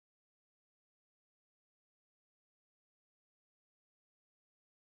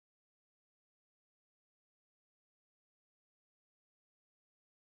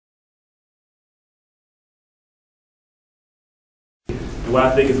what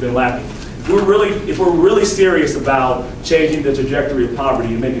I think has been lacking. If we're really serious about changing the trajectory of poverty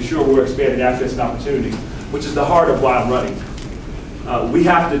and making sure we're expanding access and opportunity, which is the heart of why I'm running, we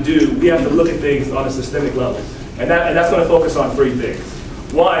have to look at things on a systemic level. And that's going to focus on three things.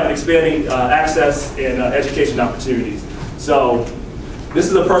 One, expanding access and education opportunities. So this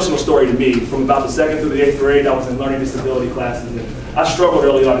is a personal story to me. From about the 2nd through the 8th grade, I was in learning disability classes, and I struggled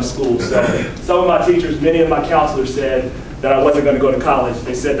early on in school. So some of my teachers, many of my counselors said that I wasn't going to go to college.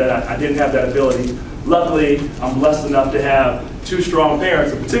 They said that I didn't have that ability. Luckily, I'm blessed enough to have two strong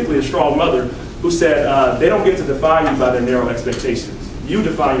parents, and particularly a strong mother, who said they don't get to define you by their narrow expectations. You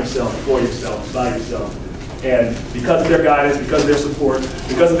define yourself for yourself, by yourself. And because of their guidance, because of their support,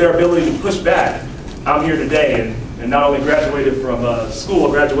 because of their ability to push back, I'm here today. And not only graduated from school,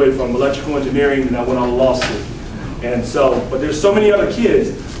 I graduated from electrical engineering, and I went on to law school. And so, but there's so many other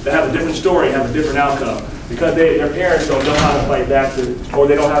kids that have a different story, have a different outcome, because their parents don't know how to fight back, or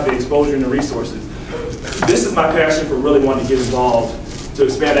they don't have the exposure and the resources. This is my passion for really wanting to get involved to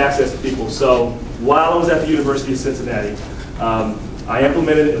expand access to people. So while I was at the University of Cincinnati, I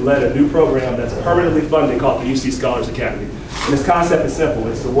implemented and led a new program that's permanently funded called the UC Scholars Academy. And this concept is simple.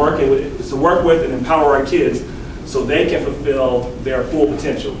 It's to work with and empower our kids so they can fulfill their full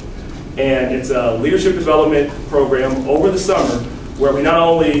potential. And it's a leadership development program over the summer where we not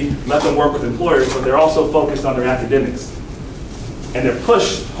only let them work with employers, but they're also focused on their academics. And they're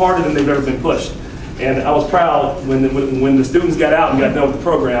pushed harder than they've ever been pushed. And I was proud when the students got out and got done with the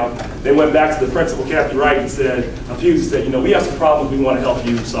program, they went back to the principal, Kathy Wright, and said, we have some problems we want to help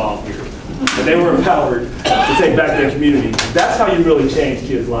you solve here. And they were empowered to take back their community. That's how you really change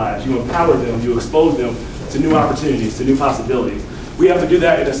kids' lives. You empower them, you expose them to new opportunities, to new possibilities. We have to do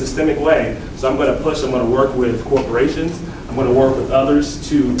that in a systemic way. So I'm going to push, I'm going to work with corporations, I'm going to work with others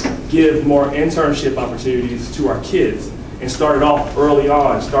to give more internship opportunities to our kids and start it off early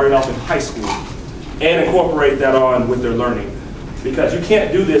on, start it off in high school, and incorporate that on with their learning. Because you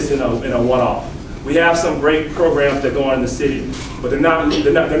can't do this in a one-off. We have some great programs that go on in the city, but they're not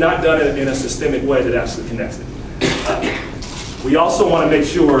done in a systemic way that actually connects it. We also want to make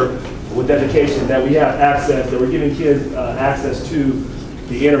sure with education that we have access, that we're giving kids access to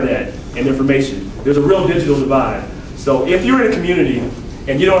the internet and information. There's a real digital divide. So if you're in a community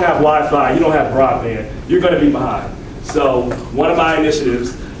and you don't have Wi-Fi, you don't have broadband, you're going to be behind. So one of my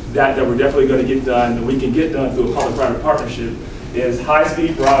initiatives that we're definitely going to get done, and we can get done through a public-private partnership, is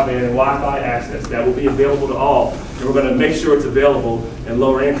high-speed broadband and Wi-Fi access that will be available to all, and we're going to make sure it's available in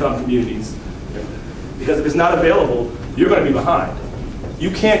lower-income communities. Because if it's not available, you're going to be behind. You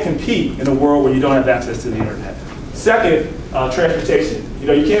can't compete in a world where you don't have access to the internet. Second, transportation. You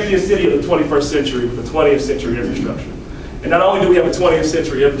can't be a city of the 21st century with a 20th century infrastructure. And not only do we have a 20th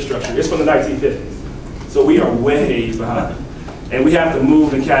century infrastructure, it's from the 1950s. So we are way behind. And we have to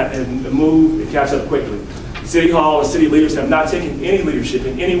move and catch up quickly. City Hall and city leaders have not taken any leadership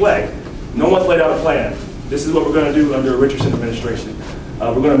in any way. No one's laid out a plan. This is what we're going to do under a Richardson administration.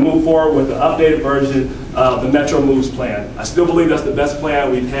 We're going to move forward with an updated version of the Metro Moves plan. I still believe that's the best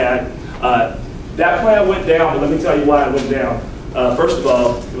plan we've had. That plan went down, but let me tell you why it went down. First of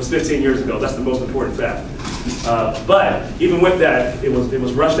all, it was 15 years ago. That's the most important fact. But even with that, it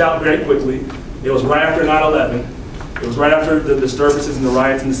was rushed out very quickly. It was right after 9/11. It was right after the disturbances and the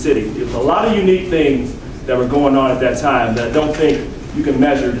riots in the city. It was a lot of unique things that were going on at that time that I don't think you can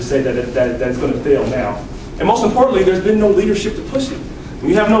measure to say that it's going to fail now. And most importantly, there's been no leadership to push it. When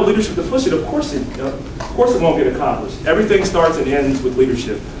you have no leadership to push it, of course it won't get accomplished. Everything starts and ends with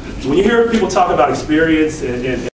leadership. When you hear people talk about experience and